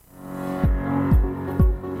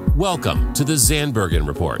Welcome to the Zandbergen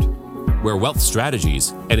Report, where wealth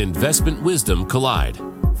strategies and investment wisdom collide,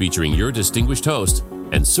 featuring your distinguished host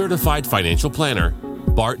and certified financial planner,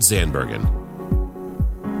 Bart Zandbergen.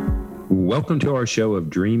 Welcome to our show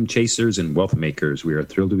of Dream Chasers and Wealth Makers. We are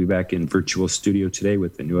thrilled to be back in virtual studio today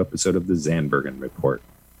with a new episode of the Zandbergen Report.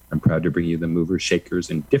 I'm proud to bring you the movers,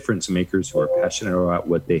 shakers, and difference makers who are passionate about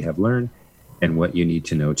what they have learned and what you need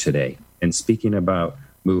to know today. And speaking about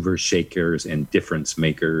movers, shakers, and difference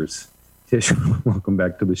makers, Tish, welcome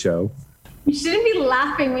back to the show. You shouldn't be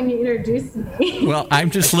laughing when you introduce me. Well,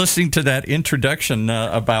 I'm just listening to that introduction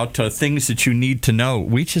about things that you need to know.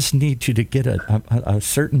 We just need you to get a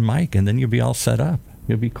certain mic, and then you'll be all set up.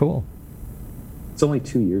 You'll be cool. It's only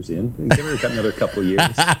 2 years in. Give her another couple of years.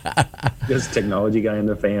 Just technology guy in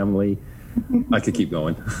the family. I could keep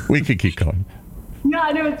going. We could keep going. No,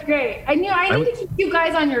 it's great. I need to keep you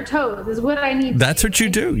guys on your toes is what I need. That's what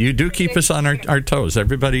you do. You do keep us on our toes.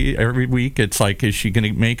 Every week, it's like, is she going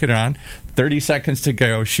to make it on? 30 seconds to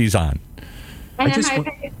go, she's on. And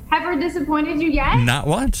have I disappointed you yet? Not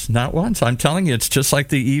once. I'm telling you, it's just like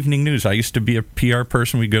the evening news. I used to be a PR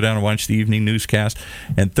person. We'd go down and watch the evening newscast,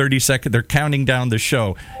 and 30 seconds, they're counting down the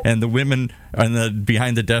show, and the women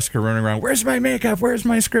behind the desk are running around, where's my makeup? Where's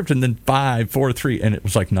my script? And then 5, 4, 3, and it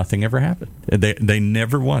was like nothing ever happened. They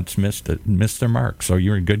never once missed their mark, so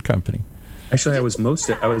you're in good company. Actually, I was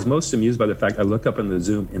most amused by the fact I look up in the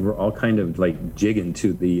Zoom and we're all kind of like jigging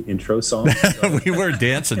to the intro song. We were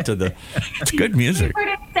dancing to it's good music. We've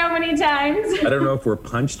heard it so many times. I don't know if we're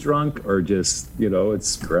punch drunk or just,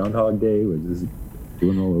 it's Groundhog Day. We're just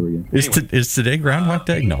doing it all over again. Is today Groundhog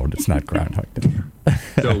Day? No, it's not Groundhog Day.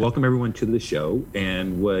 So welcome everyone to the show.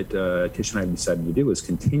 And what Tish and I decided to do is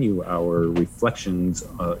continue our reflections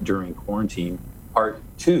during quarantine, part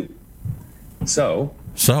 2. So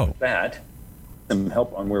that. Some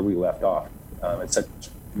help on where we left off.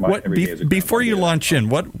 Before you launch in,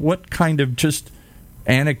 what kind of just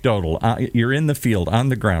anecdotal? You're in the field, on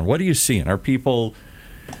the ground. What are you seeing? Are people?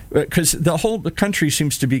 Because the country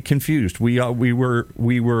seems to be confused. We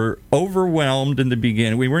were overwhelmed in the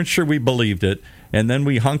beginning. We weren't sure we believed it, and then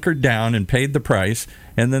we hunkered down and paid the price.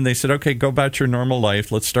 And then they said, "Okay, go about your normal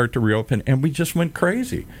life. Let's start to reopen." And we just went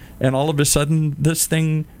crazy. And all of a sudden, this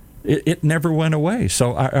thing it never went away.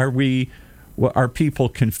 So are people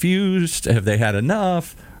confused? Have they had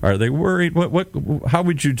enough? Are they worried? How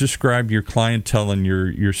would you describe your clientele and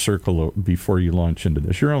your circle before you launch into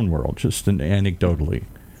this? Your own world, just anecdotally.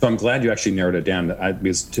 So I'm glad you actually narrowed it down.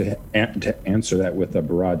 Because to answer that with a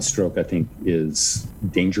broad stroke, I think is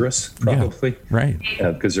dangerous, probably. Yeah, right.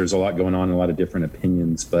 Because there's a lot going on, a lot of different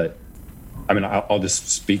opinions. But I mean, I'll just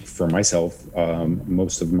speak for myself.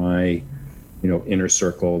 Most of my, inner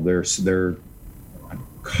circle, they're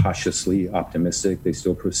cautiously optimistic. They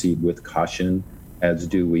still proceed with caution, as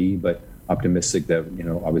do we, but optimistic that,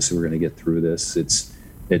 obviously we're going to get through this. It's,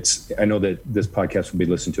 I know that this podcast will be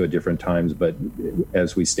listened to at different times, but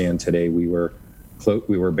as we stand today, we were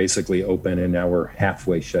basically open and now we're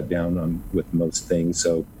halfway shut down with most things.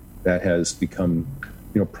 So that has become,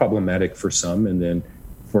 problematic for some. And then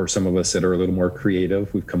for some of us that are a little more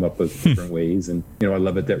creative, we've come up with different ways. And, I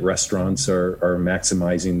love it that restaurants are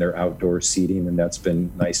maximizing their outdoor seating, and that's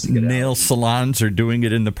been nice to get Nail out. salons are doing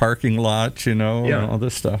it in the parking lot, and all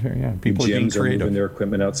this stuff. Yeah, people gyms are being are moving their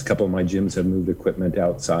equipment out. A couple of my gyms have moved equipment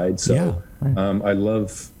outside. So I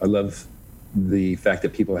love the fact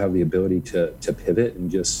that people have the ability to pivot and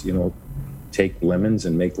just, take lemons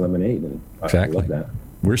and make lemonade. And exactly. I love that.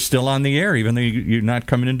 We're still on the air, even though you're not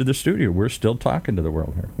coming into the studio. We're still talking to the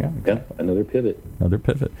world here. Yeah, exactly. Another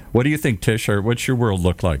pivot. What do you think, Tish? Or what's your world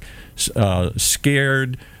look like?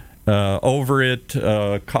 Scared, over it,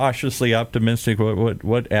 cautiously optimistic?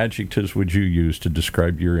 What adjectives would you use to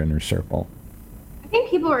describe your inner circle? I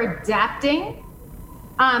think people are adapting.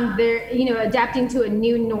 They're adapting to a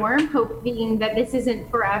new norm, hoping that this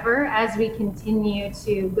isn't forever as we continue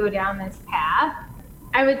to go down this path.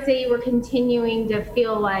 I would say we're continuing to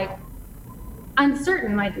feel like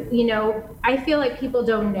uncertain. I feel like people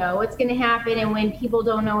don't know what's going to happen. And when people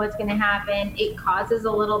don't know what's going to happen, it causes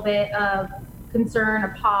a little bit of concern, a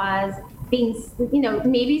pause, being,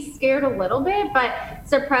 maybe scared a little bit, but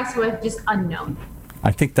suppressed with just unknown.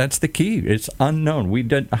 I think that's the key. It's unknown.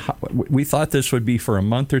 We thought this would be for a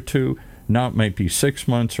month or two. Now it might be 6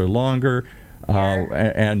 months or longer.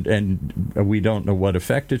 And we don't know what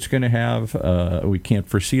effect it's going to have. We can't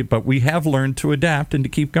foresee it, but we have learned to adapt and to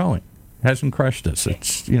keep going. It hasn't crushed us.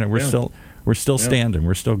 It's we're still standing.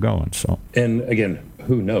 We're still going. So, and again,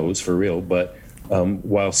 who knows for real? But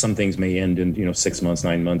while some things may end in 6 months,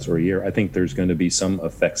 9 months, or a year, I think there's going to be some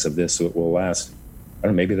effects of this, so it will last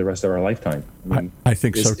don't know, maybe the rest of our lifetime. I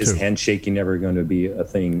think so too. Is handshaking ever going to be a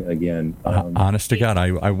thing again? Honest to God,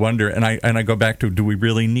 I wonder, and I go back to, do we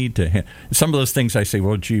really need to? Some of those things I say,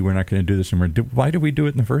 well, gee, we're not going to do this anymore. Why do we do it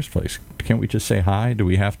in the first place? Can't we just say hi? Do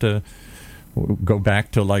we have to go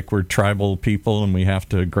back to like we're tribal people and we have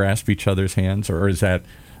to grasp each other's hands, or is that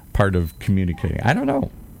part of communicating? I don't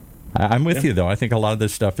know. I'm with you, though. I think a lot of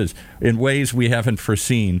this stuff is in ways we haven't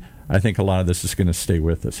foreseen. I think a lot of this is going to stay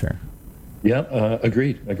with us here. Yeah,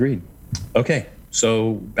 agreed. Okay,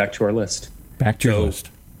 so back to our list. Back to your list.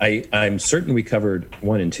 I'm certain we covered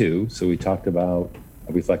 1 and 2. So we talked about,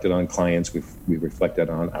 we reflected on clients, we reflected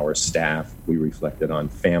on our staff, we reflected on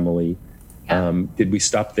family. Yeah. Did we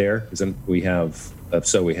stop there? We have.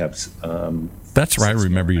 That's right. I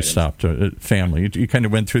remember you stopped family. You kind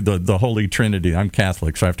of went through the Holy Trinity. I'm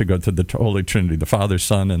Catholic, so I have to go through the Holy Trinity: the Father,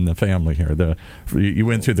 Son, and the family here. You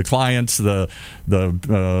went through the clients, the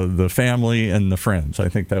family, and the friends. I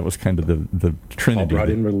think that was kind of the Trinity. I brought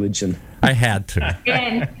in religion. I had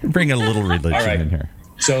to bring a little religion in here.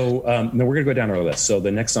 So now we're going to go down our list. So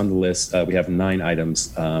the next on the list, we have 9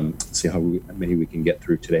 items. See how many we can get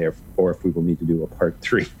through today, or if we will need to do a part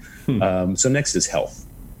 3. So next is health.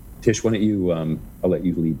 Tish, why don't you? I'll let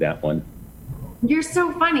you lead that one. You're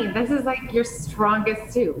so funny. This is like your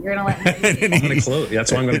strongest suit. You're gonna let me. I'm gonna close.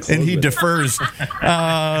 That's why I'm gonna close. And he defers.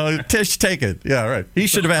 Tish, take it. Yeah, right. He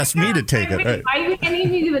should have asked me to take it. Right. I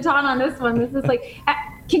need you to baton on this one. This is like.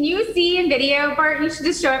 Can you see in video, Bart? You should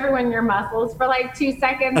just show everyone your muscles for like 2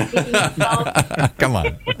 seconds. Come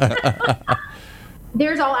on.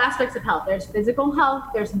 There's all aspects of health. There's physical health.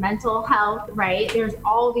 There's mental health, right? There's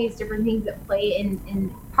all these different things that play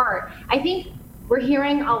in part. I think we're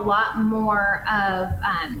hearing a lot more of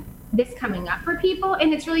this coming up for people,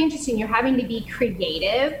 and it's really interesting. You're having to be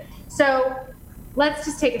creative. So let's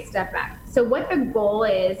just take a step back. So what the goal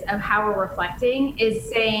is of how we're reflecting is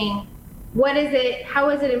saying, what is it? How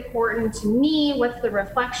is it important to me? What's the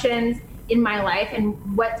reflections in my life,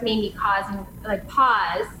 and what's made me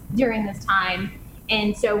pause during this time?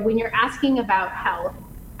 And so when you're asking about health,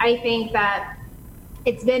 I think that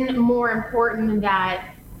it's been more important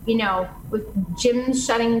that, with gyms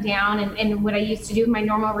shutting down and what I used to do in my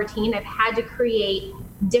normal routine, I've had to create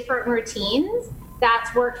different routines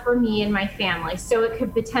that's worked for me and my family. So it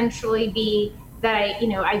could potentially be that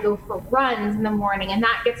I go for runs in the morning and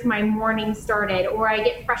that gets my morning started, or I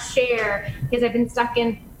get fresh air because I've been stuck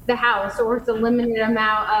in the house, or it's a limited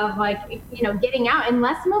amount of getting out and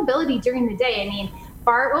less mobility during the day. I mean,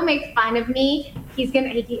 Bart will make fun of me. You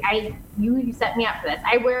set me up for this.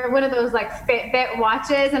 I wear one of those Fitbit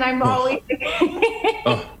watches, and I'm always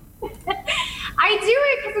I do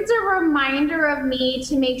it because it's a reminder of me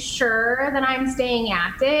to make sure that I'm staying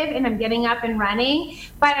active and I'm getting up and running.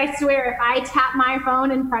 But I swear, if I tap my phone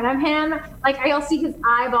in front of him, I'll see his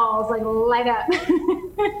eyeballs light up.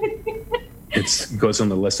 It goes on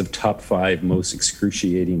the list of top 5 most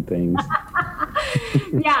excruciating things.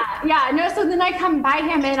 Yeah. No, so then I come by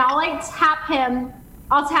him and I'll tap him.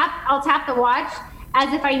 I'll tap the watch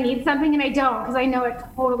as if I need something, and I don't, because I know it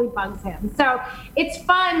totally bugs him. So it's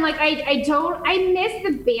fun. I miss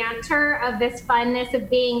the banter of this funness of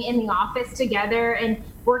being in the office together and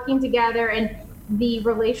working together, and the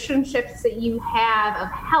relationships that you have of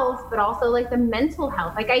health, but also the mental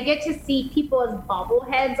health. I get to see people as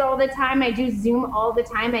bobbleheads all the time. I do Zoom all the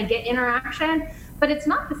time. I get interaction, but it's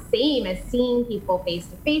not the same as seeing people face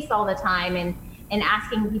to face all the time and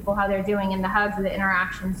asking people how they're doing, and the hugs and the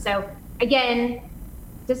interactions. So again,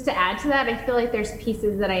 just to add to that, I feel like there's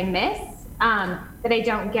pieces that I miss that I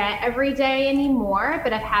don't get every day anymore,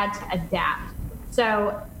 but I've had to adapt.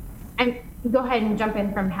 So go ahead and jump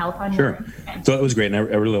in from health on Sure. So it was great, and I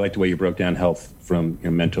really liked the way you broke down health from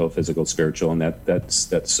mental, physical, spiritual, and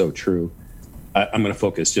that's so true. I'm going to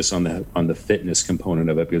focus just on the fitness component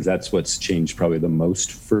of it, because that's what's changed probably the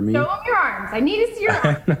most for me. Show them your arms. I need to see your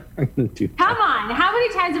arms. Come on. How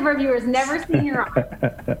many times have our viewers never seen your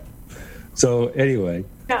arms? So anyway,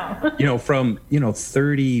 from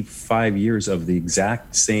 35 years of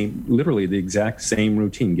literally the exact same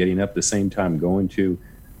routine, getting up the same time, going to,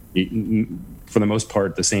 for the most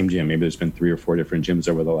part, the same gym. Maybe there's been 3 or 4 different gyms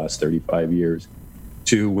over the last 35 years,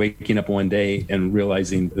 to waking up one day and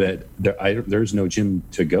realizing that there's no gym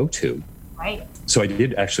to go to. Right. So I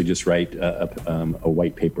did actually just write a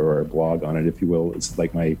white paper or a blog on it, if you will. It's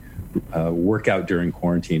like my workout during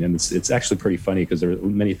quarantine, and it's actually pretty funny because there are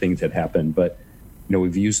many things that happened. But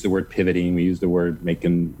we've used the word pivoting, we used the word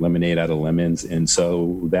making lemonade out of lemons, and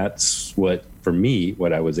so that's what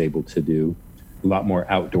I was able to do. A lot more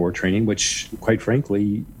outdoor training, which, quite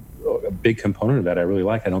frankly, a big component of that I really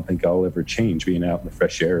like. I don't think I'll ever change being out in the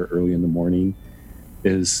fresh air early in the morning.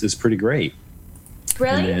 is pretty great.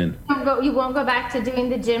 Really? Then, you won't go back to doing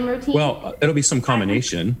the gym routine? Well, it'll be some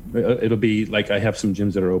combination. It'll be like I have some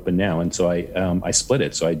gyms that are open now, and so I split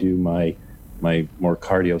it. So I do my more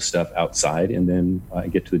cardio stuff outside, and then I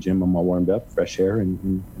get to the gym. I'm all warmed up, fresh air,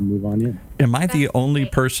 and move on in. Am I the only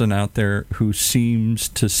person out there who seems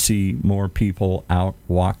to see more people out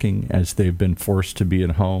walking as they've been forced to be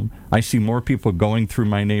at home? I see more people going through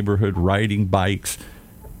my neighborhood, riding bikes.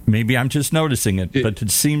 Maybe I'm just noticing it, but it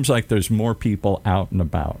seems like there's more people out and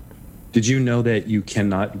about. Did you know that you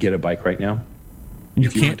cannot get a bike right now?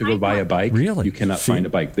 If you want to go buy a bike, really? You cannot find a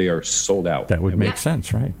bike. They are sold out. That would make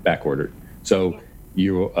sense, right? Back ordered. So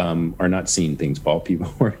you are not seeing things, Paul.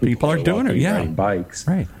 People are doing it, yeah. Riding bikes.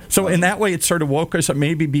 Right. So in that way, it sort of woke us up,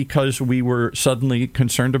 maybe because we were suddenly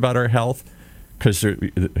concerned about our health. Because,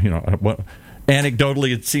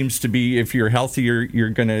 anecdotally, it seems to be if you're healthier, you're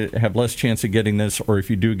going to have less chance of getting this, or if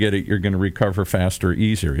you do get it, you're going to recover faster,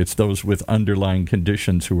 easier. It's those with underlying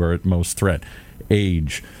conditions who are at most threat.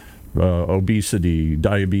 Age, obesity,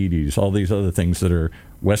 diabetes, all these other things that are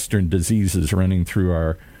Western diseases running through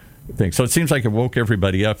our thing. So it seems like it woke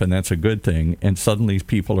everybody up, and that's a good thing. And suddenly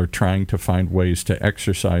people are trying to find ways to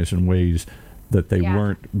exercise in ways that they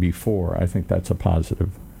weren't before. I think that's a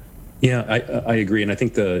positive. Yeah, I agree, and I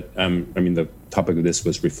think the topic of this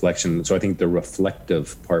was reflection. So I think the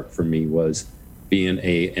reflective part for me was being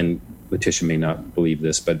and Letitia may not believe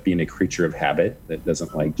this, but being a creature of habit that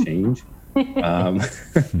doesn't like change. To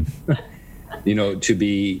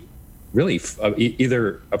be really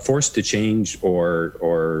either forced to change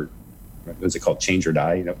or what is it called? Change or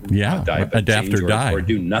die? Not die, but adapt or die, or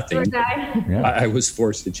do nothing. Or die. Yeah. I was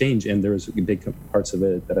forced to change, and there was big parts of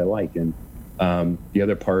it that I like, and. The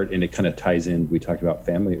other part, and it kind of ties in, we talked about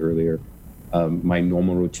family earlier. My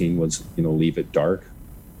normal routine was, leave it dark,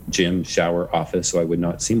 gym, shower, office, so I would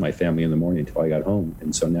not see my family in the morning until I got home.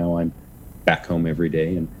 And so now I'm back home every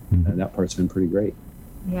day, and that part's been pretty great.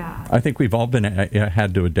 Yeah. I think we've all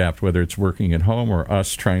had to adapt, whether it's working at home or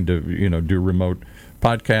us trying to, do remote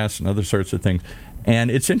podcasts and other sorts of things.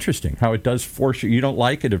 And it's interesting how it does force you. You don't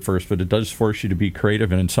like it at first, but it does force you to be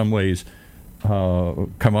creative, and in some ways,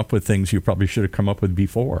 come up with things you probably should have come up with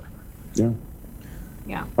before.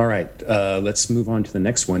 Yeah. All right. Let's move on to the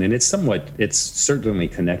next one. And it's certainly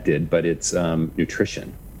connected, but it's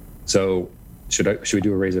nutrition. So should we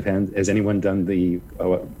do a raise of hands? Has anyone done the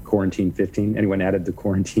quarantine 15? Anyone added the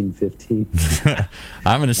quarantine 15?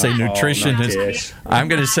 I'm going to say nutrition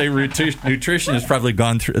nutrition has probably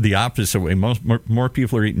gone through the opposite way. More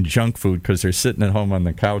people are eating junk food because they're sitting at home on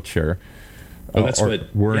the couch here. Well, that's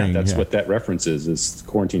what that reference is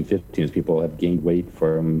quarantine 15 is people have gained weight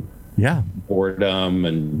from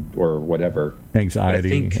boredom or whatever. Anxiety. But I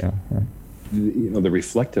think, the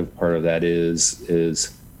reflective part of that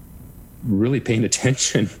is really paying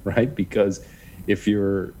attention, right? Because if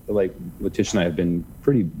you're like Letitia and I have been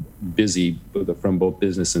pretty busy from both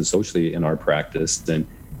business and socially in our practice, then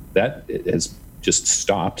that has just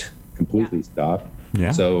completely stopped.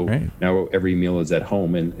 Yeah, so now every meal is at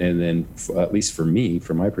home, and then at least for me,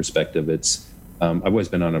 from my perspective, it's I've always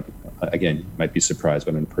been on again, might be surprised,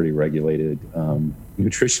 but on a pretty regulated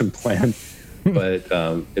nutrition plan, but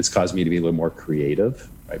it's caused me to be a little more creative,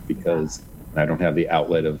 right? Because I don't have the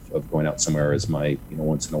outlet of going out somewhere as my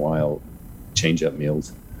once in a while change up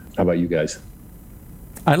meals. How about you guys?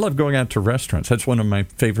 I love going out to restaurants. That's one of my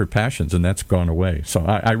favorite passions, and that's gone away. So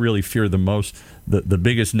I really fear the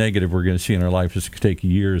biggest negative we're going to see in our life is to take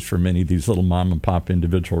years for many of these little mom and pop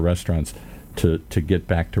individual restaurants to get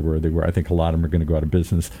back to where they were. I think a lot of them are going to go out of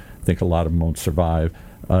business. I think a lot of them won't survive,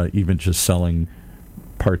 even just selling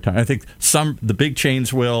part-time. I think the big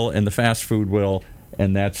chains will and the fast food will,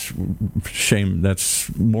 and that's shame.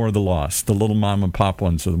 That's more the loss. The little mom and pop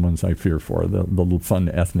ones are the ones I fear for. The little fun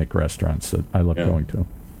ethnic restaurants that I love going to.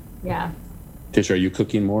 Yeah. Tish, are you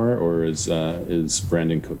cooking more, or is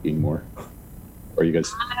Brandon cooking more? Or are you guys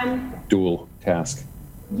dual task?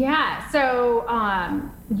 Yeah. So,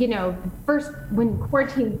 first when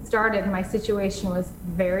quarantine started, my situation was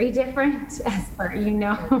very different, as per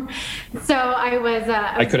So I was.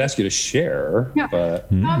 I could ask you to share, but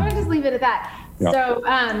I'm gonna just leave it at that. Yeah. So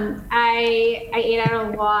I ate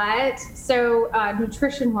out a lot. So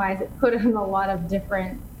nutrition-wise, it put in a lot of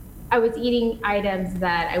different. I was eating items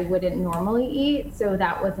that I wouldn't normally eat, so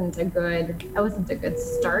that wasn't a good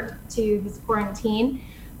start to this quarantine.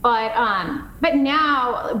 But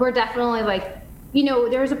now we're definitely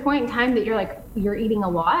there was a point in time that you're eating a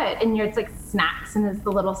lot, and it's like snacks, and it's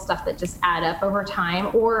the little stuff that just add up over time.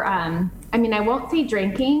 Or I won't say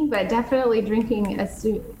drinking, but definitely drinking is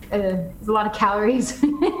a lot of calories.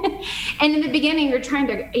 And in the beginning, you're trying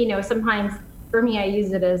to sometimes for me, I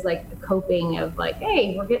use it as like the coping of like,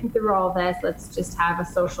 hey, we're getting through all this. Let's just have a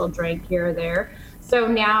social drink here or there. So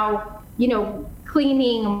now,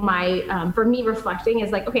 cleaning my, for me, reflecting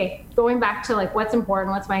is like, okay, going back to like what's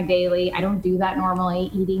important, what's my daily. I don't do that normally,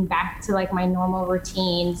 eating back to like my normal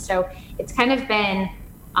routine. So it's kind of been,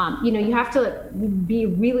 you have to be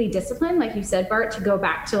really disciplined, like you said, Bart, to go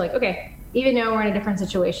back to like, okay, even though we're in a different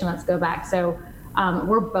situation, let's go back. So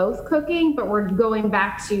we're both cooking, but we're going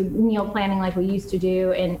back to meal planning like we used to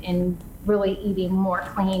do and really eating more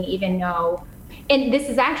clean, even though, and this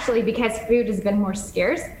is actually because food has been more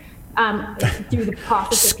scarce through the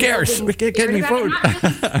process. Scarce. We can't get any food. Not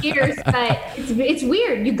really scarce, but it's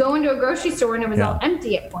weird. You go into a grocery store and it was all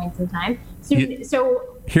empty at points in time.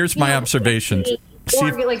 So here's my observation.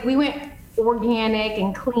 We went organic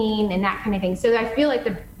and clean and that kind of thing. So I feel like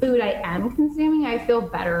the food I am consuming, I feel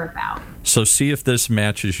better about. So see if this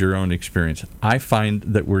matches your own experience. I find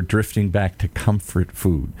that we're drifting back to comfort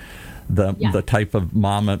food. The type of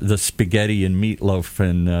the spaghetti and meatloaf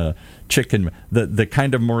and chicken, the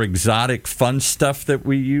kind of more exotic, fun stuff that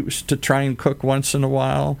we used to try and cook once in a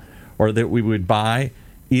while, or that we would buy.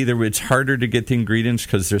 Either it's harder to get the ingredients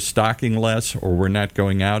because they're stocking less, or we're not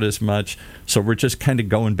going out as much. So we're just kind of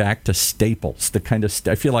going back to staples. The kind of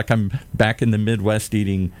I feel like I'm back in the Midwest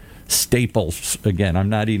eating staples again. I'm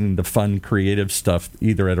not eating the fun, creative stuff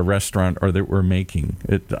either at a restaurant or that we're making.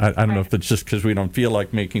 I don't know if it's just because we don't feel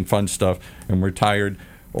like making fun stuff and we're tired,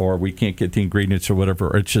 or we can't get the ingredients or whatever.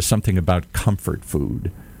 Or it's just something about comfort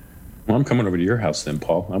food. Well, I'm coming over to your house then,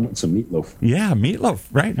 Paul. I want some meatloaf. Yeah, meatloaf,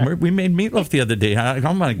 right. We made meatloaf the other day.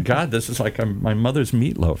 Oh, my God, this is like my mother's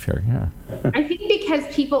meatloaf here. Yeah. I think because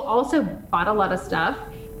people also bought a lot of stuff,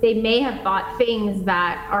 they may have bought things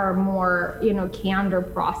that are more, canned or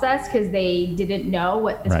processed because they didn't know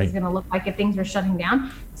what this was going to look like if things were shutting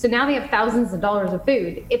down. So now they have thousands of dollars of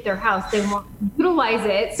food at their house. They won't utilize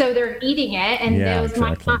it, so they're eating it, and those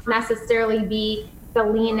might not necessarily be the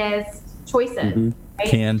leanest choices. Mm-hmm. Right?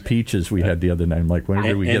 Canned peaches we had the other night. I'm like, when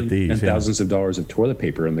did we get these? And thousands of dollars of toilet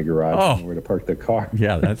paper in the garage where to park the car.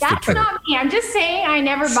 Yeah, that's not me. I'm just saying I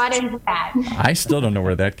never bought into that. I still don't know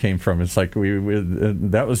where that came from. It's like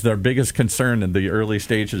that was their biggest concern in the early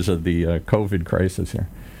stages of the COVID crisis here.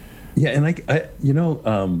 Yeah, and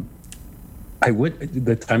I went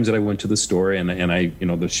the times that I went to the store and I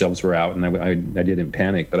the shelves were out and I didn't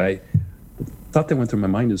panic, but I thought that went through my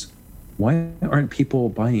mind is, why aren't people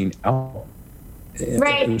buying alcohol?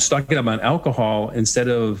 Right. Stocking up on alcohol instead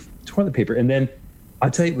of toilet paper. And then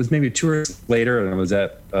I'll tell you, it was maybe 2 hours later, and I was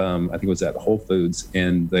at I think it was at Whole Foods,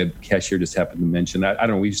 and the cashier just happened to mention, I don't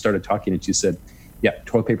know, we started talking and she said, yeah,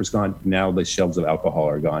 toilet paper's gone. Now the shelves of alcohol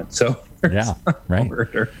are gone. So yeah, right.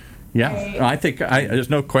 Yeah, I think there's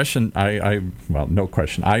no question. No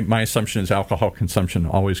question. My assumption is alcohol consumption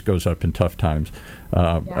always goes up in tough times.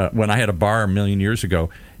 When I had a bar a million years ago,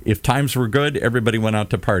 if times were good, everybody went out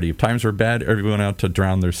to party. If times were bad, everyone went out to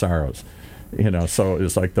drown their sorrows. So it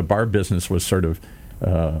was like the bar business was sort of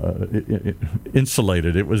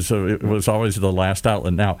insulated. It was always the last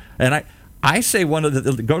outlet. Now, and I say one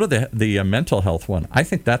of go to the mental health one. I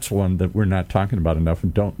think that's one that we're not talking about enough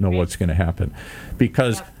and don't know what's going to happen,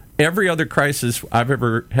 because every other crisis I've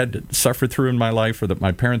ever had to suffer through in my life, or that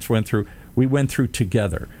my parents went through, we went through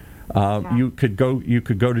together. You could go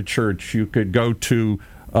to church. You could go to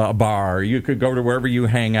a bar. You could go to wherever you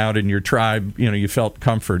hang out in your tribe. You felt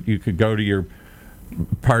comfort. You could go to your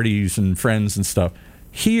parties and friends and stuff.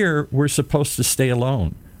 Here, we're supposed to stay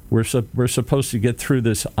alone. We're supposed to get through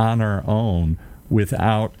this on our own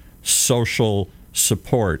without social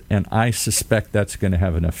support, and I suspect that's going to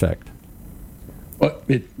have an effect. Well,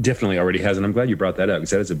 it definitely already has, and I'm glad you brought that up,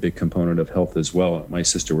 because that is a big component of health as well. My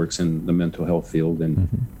sister works in the mental health field,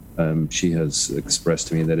 and she has expressed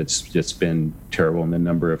to me that it's just been terrible, and the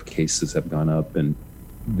number of cases have gone up, and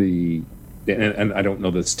and I don't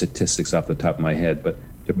know the statistics off the top of my head, but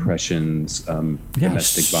depressions,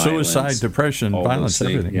 domestic violence, suicide, depression, violence,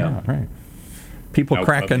 everything. Yeah, right. People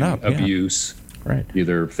cracking up, abuse. Right.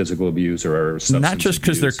 Either physical abuse or substance not just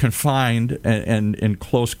because they're confined and in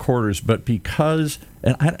close quarters, but because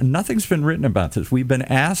nothing's been written about this. We've been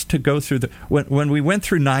asked to go through when we went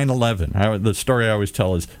through 9/11. The story I always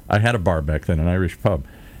tell is I had a bar back then, an Irish pub,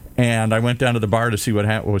 and I went down to the bar to see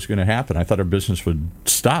what was going to happen. I thought our business would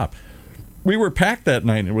stop. We were packed that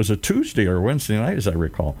night. It was a Tuesday or Wednesday night, as I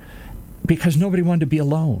recall, because nobody wanted to be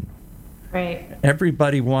alone. Right.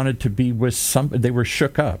 Everybody wanted to be with somebody. They were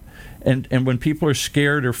shook up. And when people are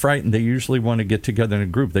scared or frightened, they usually want to get together in a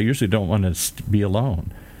group. They usually don't want to be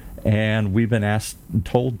alone. And we've been asked and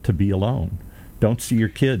told to be alone. Don't see your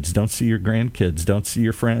kids. Don't see your grandkids. Don't see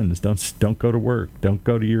your friends. Don't go to work. Don't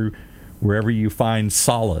go to your wherever you find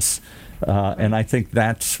solace. And I think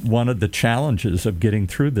that's one of the challenges of getting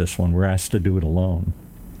through this one. We're asked to do it alone.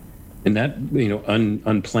 And that,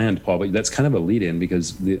 unplanned, Paul, but that's kind of a lead-in,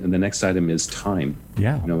 because the next item is time.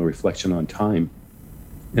 Yeah. The reflection on time.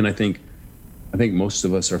 And I think most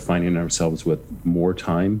of us are finding ourselves with more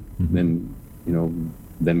time than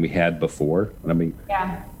we had before. I mean,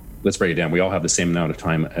 yeah. Let's break it down. We all have the same amount of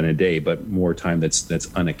time in a day, but more time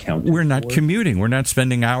that's unaccounted. We're not commuting. We're not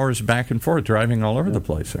spending hours back and forth driving all over the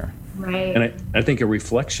place there. Right. And I think a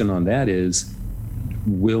reflection on that is,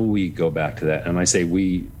 will we go back to that? And I say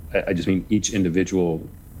we, I just mean each individual,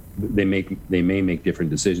 they may make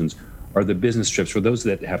different decisions. Are the business trips, for those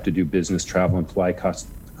that have to do business travel and fly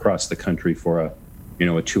across the country for a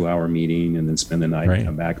 2-hour meeting and then spend the night and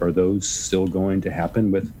come back, are those still going to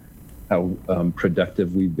happen with how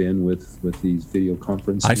productive we've been with these video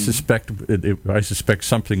conferences? I suspect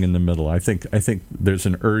something in the middle. I think there's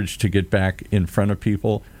an urge to get back in front of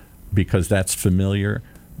people because that's familiar,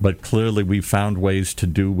 but clearly we've found ways to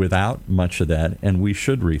do without much of that, and we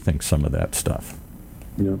should rethink some of that stuff.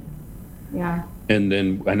 Yeah. And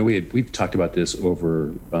then I know we've talked about this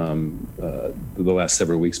over the last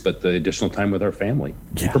several weeks, but the additional time with our family.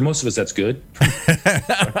 Yeah. For most of us, that's good.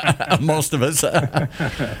 Most of us.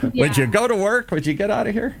 Would you go to work? Would you get out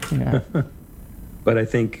of here? Yeah. But I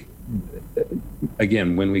think,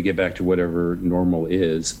 again, when we get back to whatever normal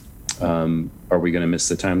is, are we going to miss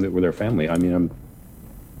the time with our family? I mean,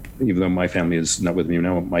 even though my family is not with me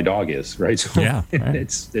now, my dog is, right? So yeah, right.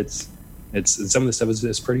 It's some of the stuff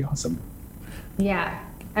is pretty awesome. Yeah,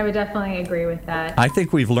 I would definitely agree with that. I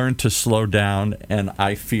think we've learned to slow down, and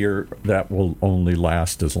I fear that will only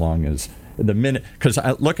last as long as the minute. Because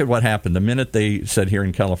look at what happened. The minute they said here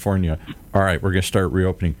in California, all right, we're going to start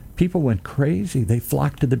reopening, people went crazy. They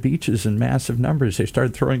flocked to the beaches in massive numbers. They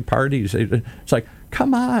started throwing parties. It's like,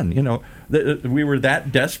 come on, we were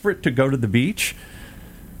that desperate to go to the beach.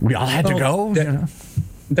 We all had to go.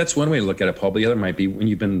 That's one way to look at it, Paul. But the other might be when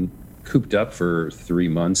you've been cooped up for 3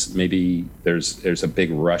 months, maybe there's a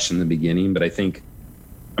big rush in the beginning, but I can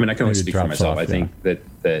only speak for myself. I think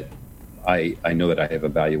that I know that I have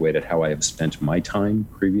evaluated how I have spent my time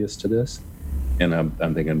previous to this, and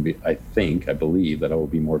I'm thinking I believe that I will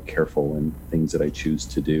be more careful in things that I choose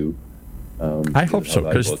to do. I hope so,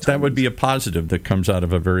 because that would be a positive that comes out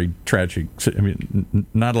of a very tragic.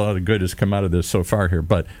 Not a lot of good has come out of this so far here,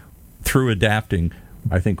 but through adapting,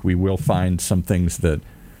 I think we will find some things that,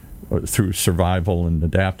 through survival and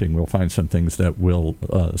adapting, we'll find some things that will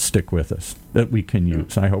stick with us, that we can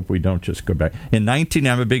use. I hope we don't just go back. I'm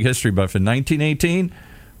a big history buff. In 1918,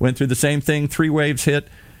 went through the same thing. 3 waves hit.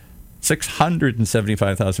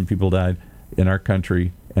 675,000 people died in our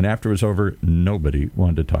country. And after it was over, nobody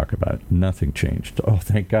wanted to talk about it. Nothing changed. Oh,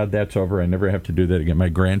 thank God that's over. I never have to do that again. My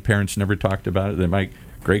grandparents never talked about it. My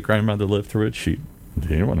great-grandmother lived through it. She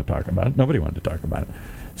didn't want to talk about it. Nobody wanted to talk about it.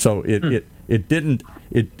 So it didn't.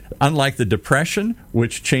 Unlike the Depression,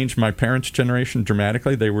 which changed my parents' generation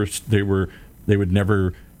dramatically, they would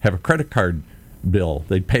never have a credit card bill.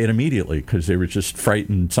 They'd pay it immediately because they were just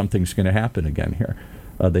frightened something's going to happen again here.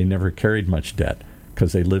 They never carried much debt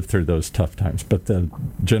because they lived through those tough times. But the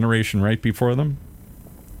generation right before them,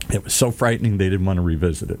 it was so frightening they didn't want to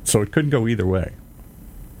revisit it. So it couldn't go either way.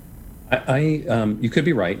 You could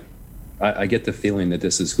be right. I get the feeling that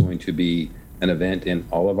this is going to be an event in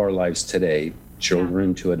all of our lives today,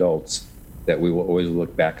 children to adults, that we will always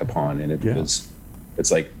look back upon. And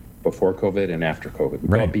it's like before COVID and after COVID. We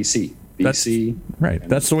call it BC. Right.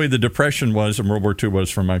 That's the way the Depression was and World War II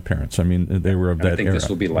was for my parents. I mean, they were of that era. I think this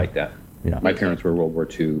will be like that. Yeah. My parents were World War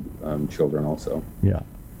II children also. Yeah.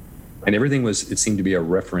 And everything it seemed to be a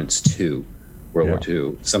reference to World War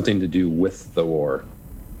II, something to do with the war.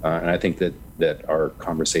 And I think that our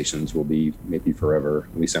conversations will be maybe forever,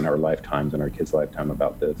 at least in our lifetimes and our kids' lifetime,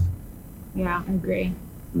 about this. Yeah, I agree.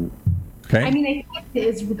 Okay. I mean, I think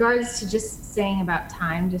as regards to just saying about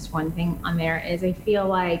time, just one thing on there is I feel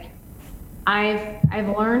like I've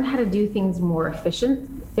learned how to do things more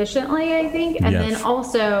efficiently, I think. And then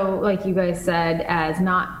also, like you guys said, as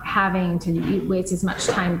not having to waste as much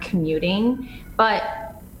time commuting. But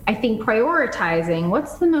I think prioritizing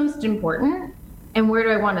what's the most important and where do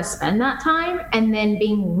I want to spend that time, and then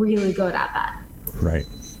being really good at that. Right.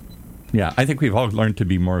 Yeah, I think we've all learned to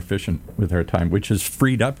be more efficient with our time, which has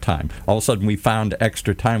freed up time. All of a sudden, we found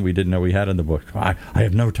extra time we didn't know we had in the book. I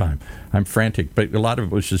have no time. I'm frantic. But a lot of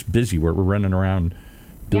it was just busy, where we're running around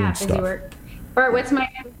doing stuff. Busy work. Bart, what's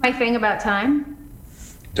my thing about time?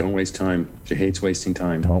 Don't waste time. She hates wasting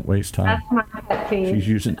time. Don't waste time. That's my pet peeve. She's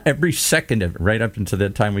using every second of it, right up until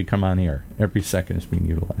that time we come on here. Every second is being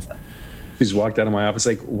utilized. She's walked out of my office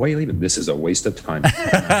like, why are you leaving? This is a waste of time.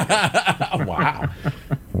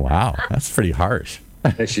 Wow. That's pretty harsh.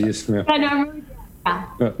 She is. I know, I'm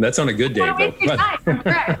really That's on a good day, Don't though. waste your time.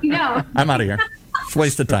 Correct. No. I'm out of here. It's a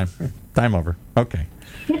waste of time. Time over. Okay.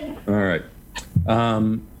 All right.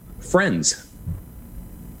 Friends.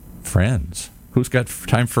 Friends. Who's got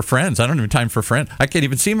time for friends? I don't have time for friends. I can't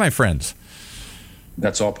even see my friends.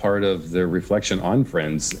 That's all part of the reflection on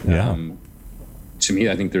friends. Yeah. To me,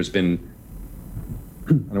 I think there's been,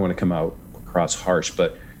 I don't want to come out across harsh,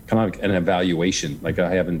 but kind of an evaluation. Like,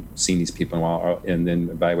 I haven't seen these people in a while, and then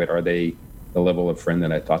evaluate, are they the level of friend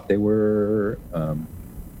that I thought they were?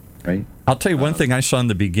 Right? I'll tell you one thing I saw in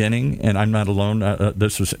the beginning, and I'm not alone.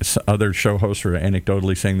 This was other show hosts were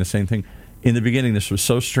anecdotally saying the same thing. In the beginning, this was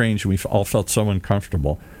so strange, and we all felt so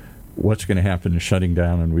uncomfortable. What's going to happen is shutting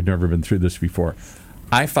down, and we've never been through this before.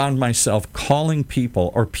 I found myself calling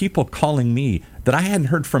people, or people calling me, that I hadn't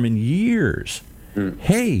heard from in years.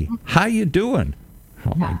 Hey, how you doing?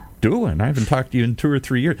 How am I doing? I haven't talked to you in 2 or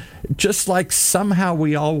 3 years. Just like somehow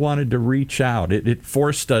we all wanted to reach out. It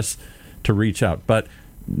forced us to reach out. But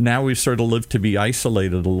now we've sort of lived to be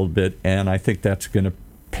isolated a little bit, and I think that's going to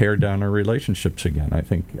pare down our relationships again. I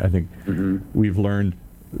think we've learned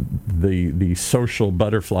the social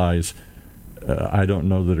butterflies. I don't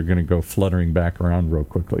know that are going to go fluttering back around real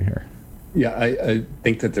quickly here. Yeah, I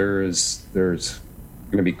think that there's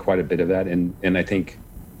going to be quite a bit of that, and I think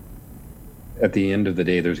at the end of the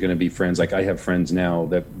day, there's going to be friends. Like, I have friends now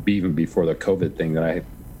that even before the COVID thing that I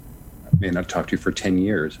may not talk to for 10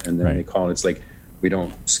 years, and then they call, and it's like, we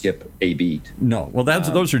don't skip a beat. No, well,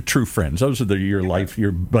 those are true friends. Those are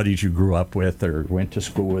your buddies you grew up with, or went to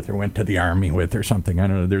school with, or went to the army with, or something. I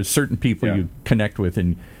don't know. There's certain people you connect with,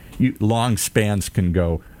 and long spans can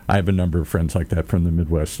go. I have a number of friends like that from the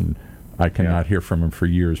Midwest, and I cannot hear from them for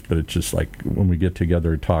years. But it's just like when we get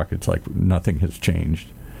together and talk, it's like nothing has changed.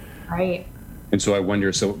 Right. And so I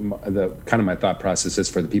wonder. So the kind of my thought process is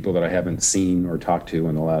for the people that I haven't seen or talked to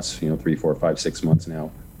in the last 3, 4, 5, 6 months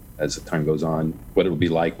now, as the time goes on, what it will be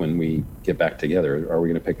like when we get back together. Are we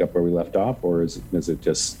going to pick up where we left off, or is it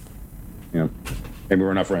just, maybe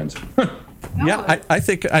we're not friends? Yeah, I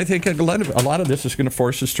think a lot of this is going to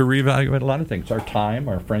force us to reevaluate a lot of things: our time,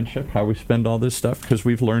 our friendship, how we spend all this stuff, because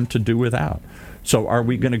we've learned to do without. So, are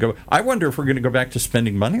we going to go? I wonder if we're going to go back to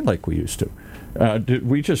spending money like we used to.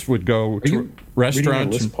 We just would go to restaurants. Reading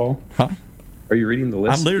the list, Paul? Huh? Are you reading the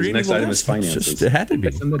list? I'm reading the next the item list. is finances. It had to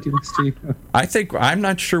be. Send that to next to you. I think I'm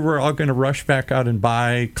not sure we're all going to rush back out and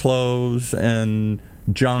buy clothes and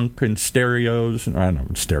junk and stereos. I don't know,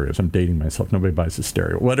 stereos. I'm dating myself. Nobody buys a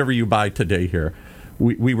stereo. Whatever you buy today here,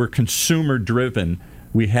 we were consumer driven.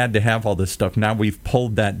 We had to have all this stuff. Now we've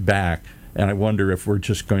pulled that back, and I wonder if we're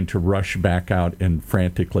just going to rush back out and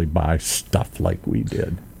frantically buy stuff like we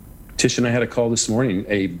did. Tish and I had a call this morning,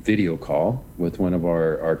 a video call with one of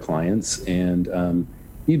our clients, and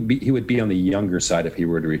he would be on the younger side if he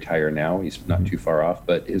were to retire now. He's not too far off,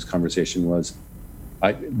 but his conversation was,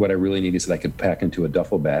 what I really need is that I could pack into a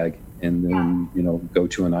duffel bag and then go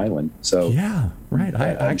to an island. So yeah, right.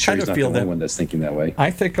 I'm sure he's not the only one that's thinking that way. I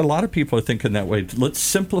think a lot of people are thinking that way. Let's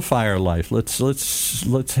simplify our life. Let's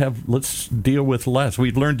deal with less.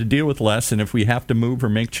 We've learned to deal with less, and if we have to move or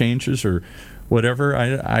make changes or whatever,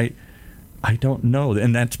 I don't know.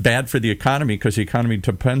 And that's bad for the economy, because the economy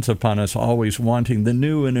depends upon us always wanting the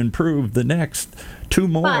new and improved, the next, 2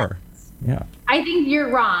 more. But I think you're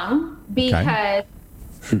wrong, because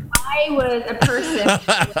I was a person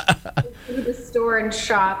who would go to the store and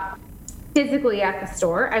shop physically at the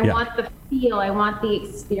store. I want the feel, I want the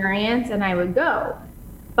experience, and I would go.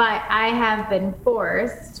 But I have been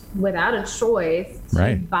forced, without a choice,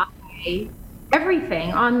 to buy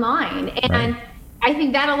everything online. And I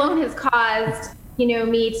think that alone has caused,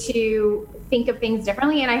 me to think of things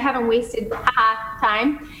differently, and I haven't wasted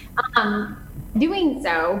time doing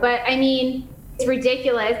so. But I mean, it's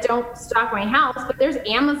ridiculous. Don't stock my house, but there's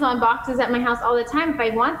Amazon boxes at my house all the time. If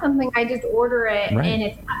I want something, I just order it, and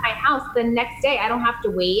it's at my house the next day. I don't have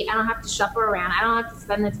to wait. I don't have to shuffle around. I don't have to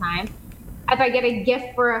spend the time. If I get a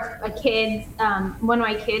gift for a kid's, one of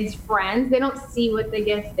my kids' friends, they don't see what the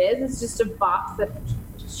gift is. It's just a box that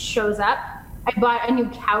just shows up. I bought a new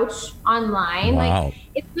couch online. Wow. Like,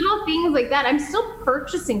 it's little things like that. I'm still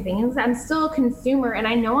purchasing things. I'm still a consumer, and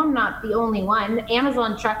I know I'm not the only one. The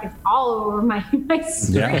Amazon truck is all over my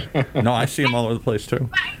street. Yeah. No, I see them all over the place too.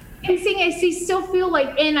 I'm saying I still feel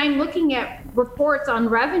like, and I'm looking at reports on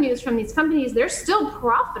revenues from these companies, they're still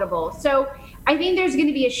profitable. So I think there's going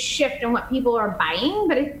to be a shift in what people are buying,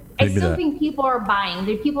 but I still think people are buying.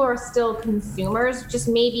 People are still consumers, just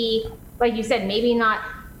maybe, like you said, maybe not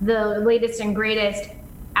the latest and greatest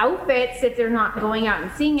outfits if they're not going out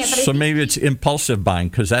and seeing it. But so maybe it's impulsive buying,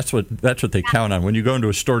 because that's what they count on. When you go into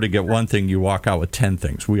a store to get one thing, you walk out with 10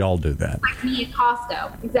 things. We all do that. Like me at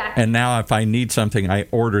Costco, exactly. And now if I need something, I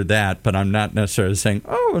order that, but I'm not necessarily saying,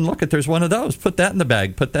 oh, and look, there's one of those. Put that in the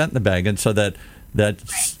bag. And so that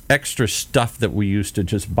extra stuff that we used to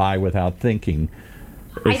just buy without thinking.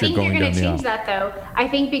 I think they're going to change that, though. I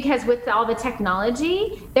think because with all the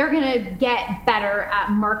technology, they're going to get better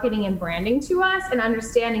at marketing and branding to us and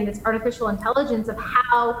understanding this artificial intelligence of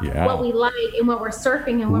how, what we like and what we're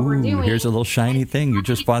surfing and what we're doing. Here's a little shiny thing. You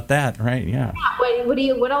just bought that, right? Yeah.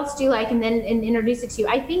 What else do you like? And then introduce it to you.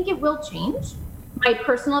 I think it will change. My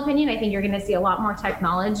personal opinion, I think you're going to see a lot more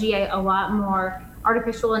technology, a lot more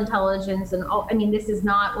artificial intelligence, and this is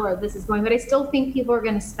not where this is going, but I still think people are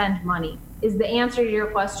going to spend money is the answer to your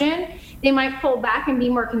question. They might pull back and be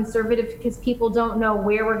more conservative because people don't know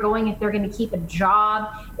where we're going, if they're going to keep a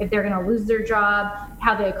job, if they're going to lose their job,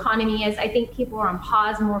 how the economy is. I think people are on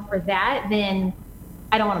pause more for that than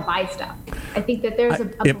I don't want to buy stuff. I think that there's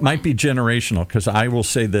it might be generational, because I will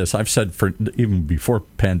say this, I've said for even before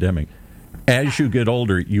pandemic, as you get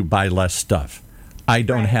older, you buy less stuff. I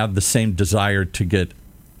don't have the same desire to get,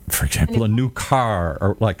 for example, a new car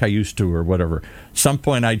or like I used to or whatever. Some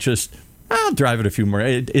point I'll drive it a few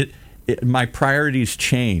more. My priorities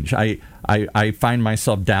change. I find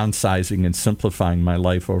myself downsizing and simplifying my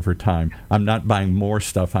life over time. I'm not buying more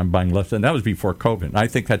stuff. I'm buying less. And that was before COVID. And I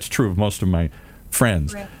think that's true of most of my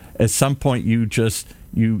friends. Right. At some point, you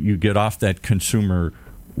get off that consumer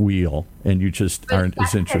wheel and you just aren't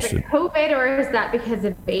as interested. Is that because of COVID, or is that because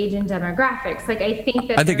of age and demographics?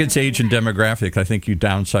 I think it's age and demographic. I think you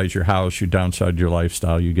downsize your house, you downsize your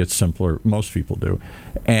lifestyle, you get simpler. Most people do,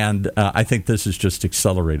 and I think this has just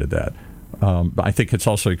accelerated that. I think it's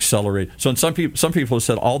also accelerated. So, some people have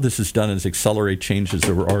said all this has done is accelerate changes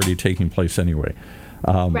that were already taking place anyway.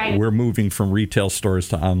 Right. We're moving from retail stores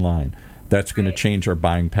to online. That's going to change our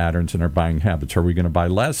buying patterns and our buying habits. Are we going to buy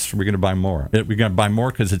less? Or are we going to buy more? Are we going to buy more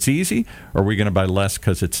because it's easy? Or are we going to buy less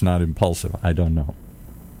because it's not impulsive? I don't know.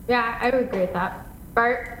 Yeah, I would agree with that.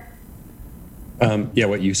 Bart?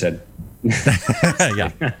 What you said.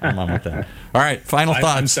 Yeah, I'm on with that. All right, final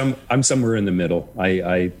thoughts. I'm somewhere in the middle.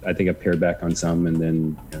 I think I pared back on some and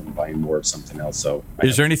then buying more of something else. So,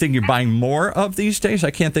 is there anything you're buying more of these days?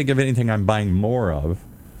 I can't think of anything I'm buying more of.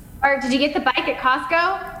 Bart, did you get the bike at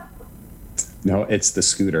Costco? No, it's the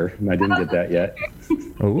scooter. I didn't get that yet.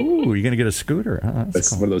 Oh, you're going to get a scooter. That's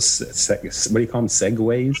cool. One of those, what do you call them,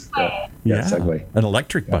 Segways? Yeah, Segway. An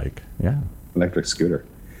electric bike. Yeah. Electric scooter.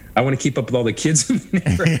 I want to keep up with all the kids in the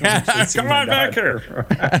neighborhood. Come on back here.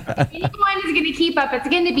 Anyone is going to keep up. It's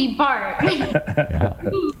going to be Bart. He's got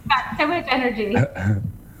so much energy.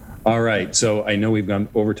 All right. So I know we've gone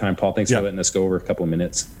over time. Paul, thanks for letting us go over a couple of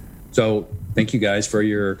minutes. So thank you guys for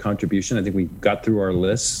your contribution. I think we got through our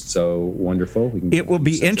list. So wonderful. It will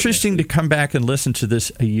be interesting to come back and listen to this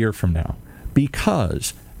a year from now,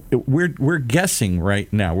 because we're guessing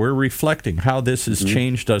right now. We're reflecting how this has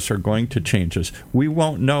changed us or going to change us. We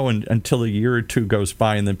won't know until a year or two goes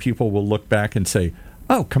by, and then people will look back and say,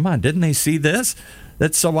 oh, come on, didn't they see this?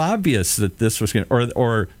 That's so obvious that this was going to,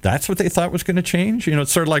 or that's what they thought was going to change.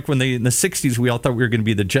 It's sort of like when in the 60s, we all thought we were going to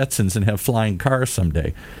be the Jetsons and have flying cars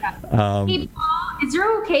someday. Hey, Paul, is it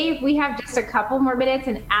okay if we have just a couple more minutes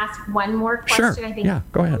and ask one more question? Sure. I think. Yeah,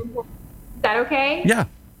 go ahead. Is that okay? Yeah.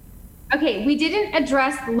 Okay, we didn't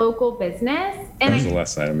address local business. And that was the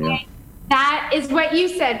last item, yeah. That is what you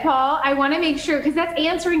said, Paul. I want to make sure, because that's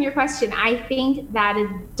answering your question. I think that is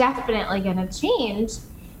definitely going to change.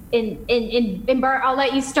 In Bart, I'll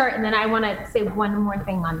let you start, and then I want to say one more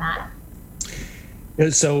thing on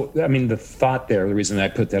that. So, the thought there, the reason I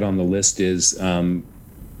put that on the list is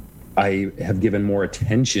I have given more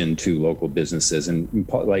attention to local businesses. And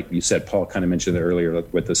Paul, like you said, Paul kind of mentioned it earlier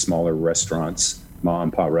with the smaller restaurants, mom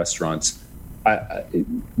and pop restaurants.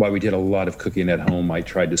 While we did a lot of cooking at home, I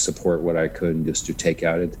tried to support what I could and just to take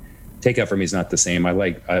out. Takeout for me is not the same.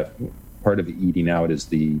 Part of eating out is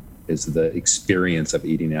the experience of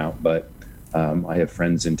eating out, but I have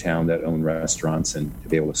friends in town that own restaurants and to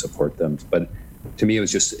be able to support them. But to me, it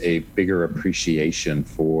was just a bigger appreciation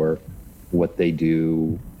for what they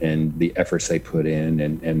do and the efforts they put in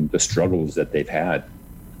and the struggles that they've had.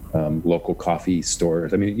 Local coffee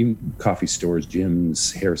stores, coffee stores,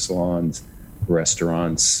 gyms, hair salons,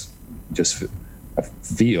 restaurants, just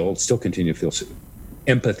still continue to feel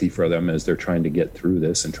empathy for them as they're trying to get through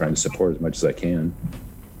this and trying to support as much as I can.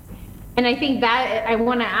 And I think that I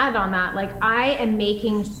want to add on that, I am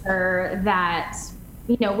making sure that,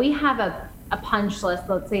 we have a punch list,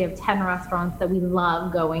 let's say, of 10 restaurants that we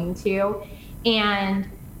love going to. And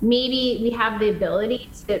maybe we have the ability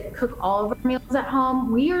to cook all of our meals at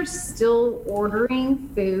home, we are still ordering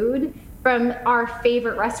food from our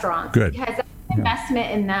favorite restaurants. Good. Because that's an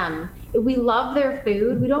investment in them. If we love their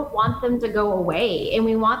food, we don't want them to go away, and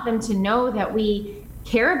we want them to know that we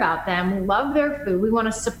care about them. We love their food. We want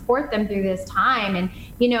to support them through this time. And,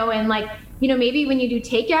 maybe when you do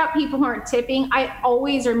takeout, people who aren't tipping, I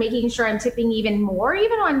always are making sure I'm tipping even more,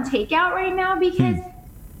 even on takeout right now, because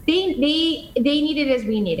they need it as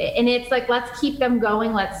we need it. And it's like, let's keep them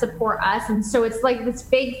going. Let's support us. And so it's like this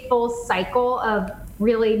big full cycle of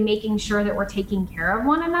really making sure that we're taking care of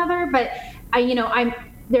one another. But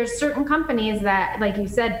there's certain companies that, like you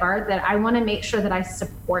said, Bart, that I want to make sure that I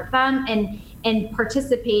support them, and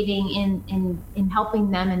participating in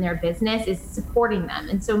helping them in their business is supporting them.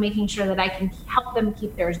 And so making sure that I can help them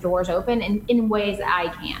keep their doors open in ways that I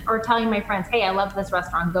can, or telling my friends, hey, I love this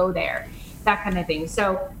restaurant, go there, that kind of thing.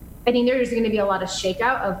 So I think there's going to be a lot of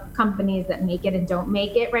shakeout of companies that make it and don't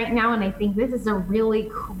make it right now. And I think this is a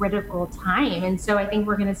really critical time. And so I think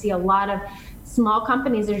we're going to see a lot of small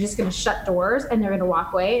companies that are just going to shut doors, and they're going to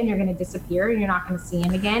walk away, and they're going to disappear, and you're not going to see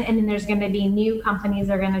them again. And then there's going to be new companies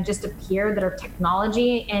that are going to just appear that are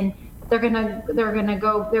technology, and they're going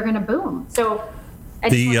to boom. So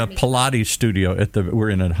the Pilates studio we're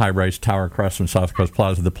in a high-rise tower across from South Coast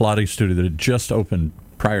Plaza. The Pilates studio that had just opened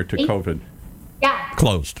prior to COVID,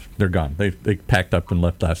 closed. They're gone. They packed up and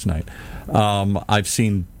left last night. I've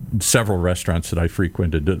seen several restaurants that I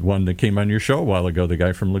frequented. One that came on your show a while ago, the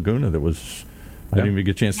guy from Laguna, I didn't even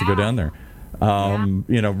get a chance to go down there.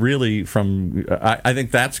 Really I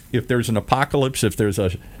think that's, if there's an apocalypse, if there's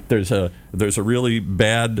a really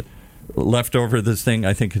bad leftover of this thing,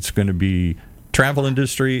 I think it's going to be travel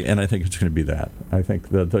industry, and I think it's going to be that. I think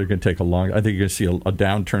that they're going to take I think you're going to see a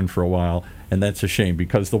downturn for a while, and that's a shame,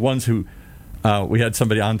 because the ones who we had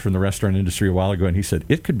somebody on from the restaurant industry a while ago, and he said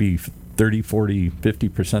it could be 30, 40,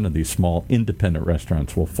 50% of these small independent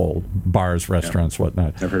restaurants will fold. Bars, restaurants,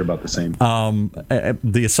 whatnot. I've heard about the same.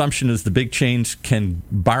 The assumption is the big chains can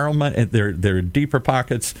borrow money. They're deeper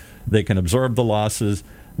pockets. They can absorb the losses.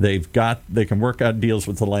 They can work out deals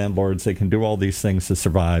with the landlords. They can do all these things to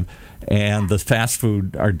survive. And the fast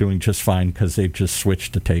food are doing just fine because they've just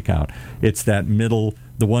switched to takeout. It's that middle,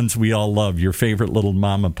 the ones we all love, your favorite little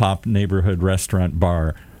mom and pop neighborhood restaurant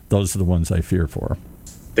bar. Those are the ones I fear for.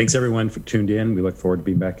 Thanks, everyone, for tuned in. We look forward to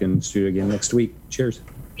being back in the studio again next week. Cheers.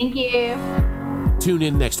 Thank you. Tune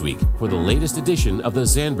in next week for the latest edition of the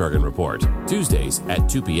Zandbergen Report, Tuesdays at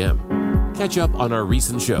 2 p.m. Catch up on our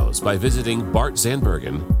recent shows by visiting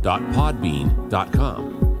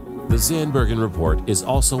bartzandbergen.podbean.com. The Zandbergen Report is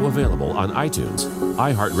also available on iTunes,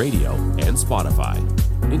 iHeartRadio, and Spotify.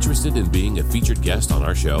 Interested in being a featured guest on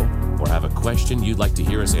our show, or have a question you'd like to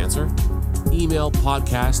hear us answer? Email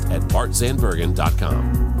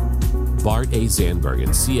podcast@bartzandbergen.com. Bart A.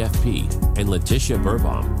 Zandbergen, CFP, and Letitia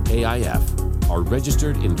Burbaum, AIF, are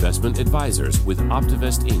registered investment advisors with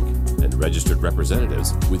Optivest Inc. and registered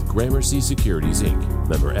representatives with Gramercy Securities Inc.,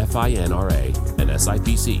 member FINRA and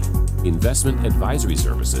SIPC. Investment advisory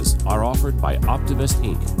services are offered by Optivest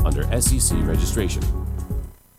Inc. under SEC registration.